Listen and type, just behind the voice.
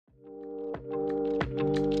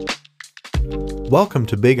Welcome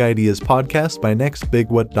to Big Ideas Podcast by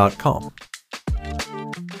nextbigwhat.com.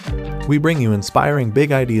 We bring you inspiring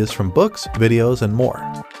big ideas from books, videos, and more.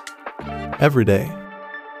 Every day.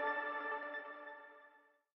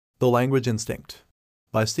 The Language Instinct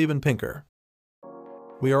by Steven Pinker.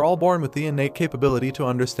 We are all born with the innate capability to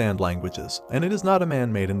understand languages, and it is not a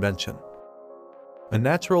man-made invention. A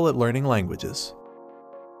natural at learning languages.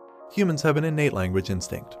 Humans have an innate language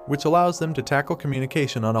instinct, which allows them to tackle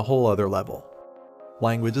communication on a whole other level.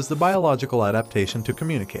 Language is the biological adaptation to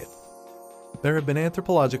communicate. There have been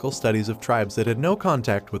anthropological studies of tribes that had no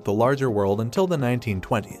contact with the larger world until the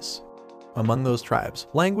 1920s. Among those tribes,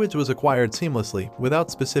 language was acquired seamlessly, without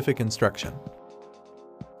specific instruction.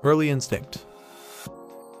 Early instinct.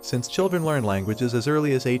 Since children learn languages as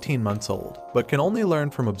early as 18 months old, but can only learn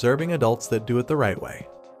from observing adults that do it the right way.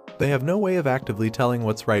 They have no way of actively telling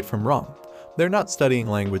what's right from wrong. They're not studying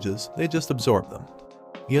languages, they just absorb them.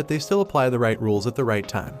 Yet they still apply the right rules at the right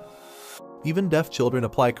time. Even deaf children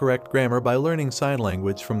apply correct grammar by learning sign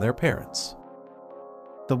language from their parents.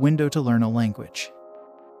 The window to learn a language.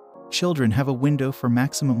 Children have a window for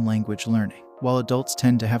maximum language learning, while adults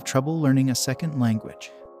tend to have trouble learning a second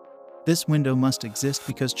language. This window must exist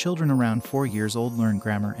because children around 4 years old learn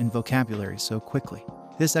grammar and vocabulary so quickly.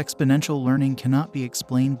 This exponential learning cannot be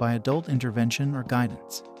explained by adult intervention or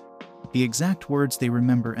guidance. The exact words they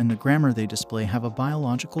remember and the grammar they display have a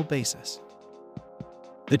biological basis.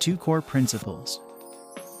 The two core principles.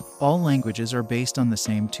 All languages are based on the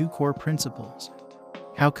same two core principles.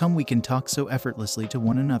 How come we can talk so effortlessly to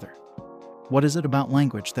one another? What is it about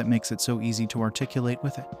language that makes it so easy to articulate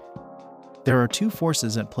with it? There are two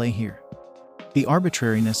forces at play here. The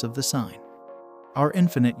arbitrariness of the sign. Our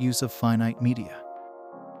infinite use of finite media.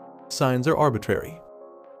 Signs are arbitrary.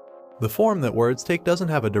 The form that words take doesn't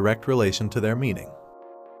have a direct relation to their meaning.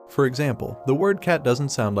 For example, the word cat doesn't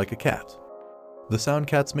sound like a cat. The sound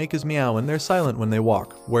cats make is meow and they're silent when they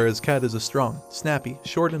walk, whereas cat is a strong, snappy,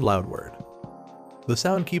 short and loud word. The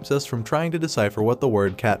sound keeps us from trying to decipher what the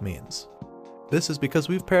word cat means. This is because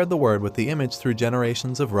we've paired the word with the image through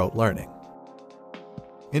generations of rote learning.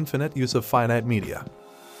 Infinite use of finite media.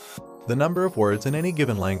 The number of words in any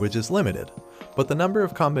given language is limited, but the number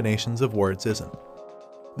of combinations of words isn't.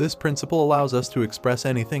 This principle allows us to express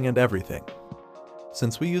anything and everything.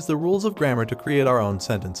 Since we use the rules of grammar to create our own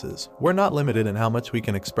sentences, we're not limited in how much we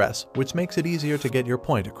can express, which makes it easier to get your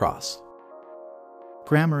point across.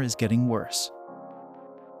 Grammar is getting worse.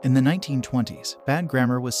 In the 1920s, bad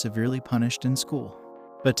grammar was severely punished in school.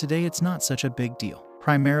 But today it's not such a big deal,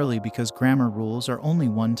 primarily because grammar rules are only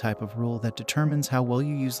one type of rule that determines how well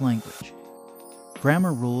you use language.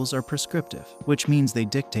 Grammar rules are prescriptive, which means they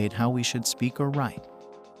dictate how we should speak or write.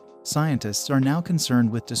 Scientists are now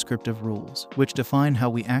concerned with descriptive rules, which define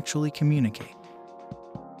how we actually communicate.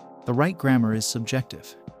 The right grammar is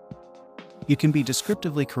subjective. You can be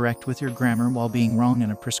descriptively correct with your grammar while being wrong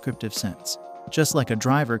in a prescriptive sense, just like a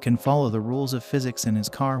driver can follow the rules of physics in his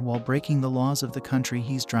car while breaking the laws of the country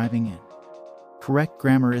he's driving in. Correct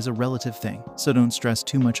grammar is a relative thing, so don't stress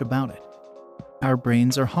too much about it. Our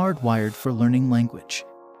brains are hardwired for learning language.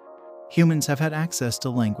 Humans have had access to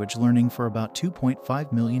language learning for about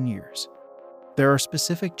 2.5 million years. There are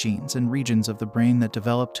specific genes and regions of the brain that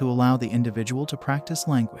develop to allow the individual to practice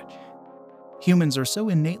language. Humans are so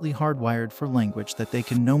innately hardwired for language that they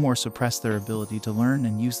can no more suppress their ability to learn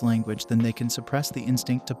and use language than they can suppress the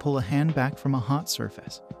instinct to pull a hand back from a hot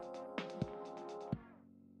surface.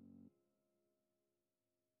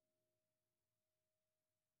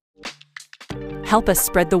 Help us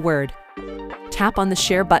spread the word. Tap on the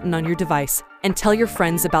share button on your device and tell your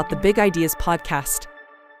friends about the Big Ideas Podcast.